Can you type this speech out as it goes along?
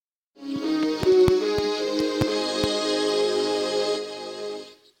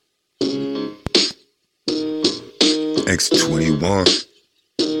X21,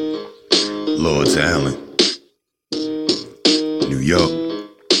 Lord's Island, New York.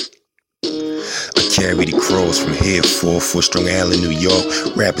 I carry the Kross from here, 4 Strong Island, New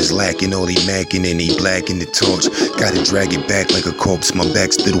York. Rappers lacking, all they macking, and they blacking the torch. Gotta drag it back like a corpse, my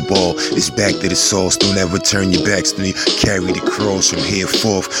back's to the wall. It's back to the source, don't ever turn your backs to me. Carry the Kross from here,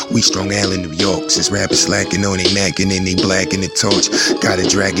 4 Strong Island, New York. Since rappers slacking, on they macking, and they blacking the torch. Gotta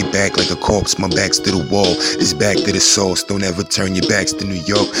drag it back like a corpse, my back's to the wall. It's back to the source, don't ever turn your backs to New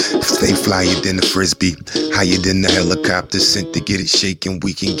York. Stay flyer than the frisbee, higher than the helicopter. Sent to get it shaking,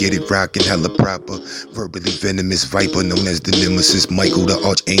 we can get it rocking hella proper. Verbally venomous viper known as the nemesis, Michael the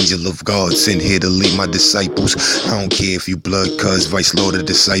archangel of God, sent here to lead my disciples. I don't care if you blood cuz vice lord a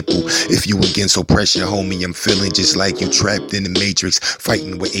disciple. If you against oppression, homie, I'm feeling just like you trapped in the matrix,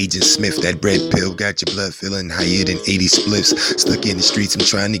 fighting with Agent Smith. That red pill got your blood feeling higher than 80 spliffs. Stuck in the streets, I'm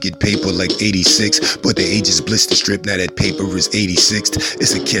trying to get paper like 86, but the age is blister strip, now that paper is 86th.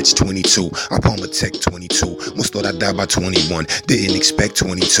 It's a catch 22, I palm a tech 22. Most thought I died by 21, didn't expect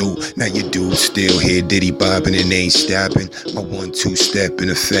 22. Now your dude still here, diddy bobbing and ain't stopping. My 1-2 step in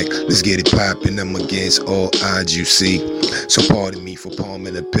effect, let's get it popping. I'm against all odds, you see. So pardon me for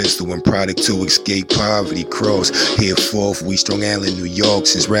palming a pistol and product to escape poverty. Kross here, 4 Strong Island, New York.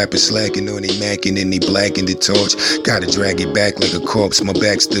 Since rappers slacking on they macking and they blacking the torch. Gotta drag it back like a corpse, my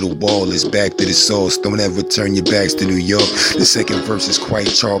back's to the wall. It's back to the source, don't ever turn your backs to New York. The second verse is quite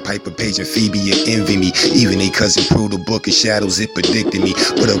Charles Piper, Page, and Phoebe, you envy me. Even they cousin Prue, the book of shadows, it predicted me.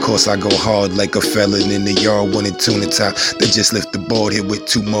 But of course I go hard like a felon in the yard, wanting tuna top. They just lift the board here with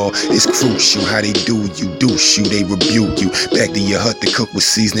 2 more. It's Krux, you how they do you, douche you, they rebuke you. Back to your hut to cook with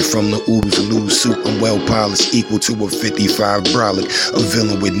seasoning from the oodles of noodle soup. I'm well polished, equal to a 55 brolic. A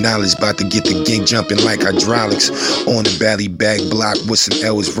villain with knowledge, about to get the gang jumping like hydraulics. On the belly back block with some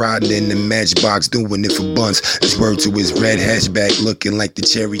L's riding in the matchbox, doing it for buns. It's word to his red hatchback, looking like the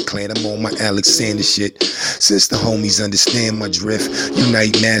Cherry Clan. I'm on my Alexander shit. Since the homies understand my drift,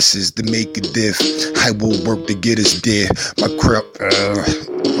 unite masses to make a diff. I will work to get us there. My crap.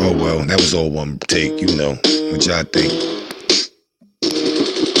 Oh well, that was all one take, you know. What y'all think?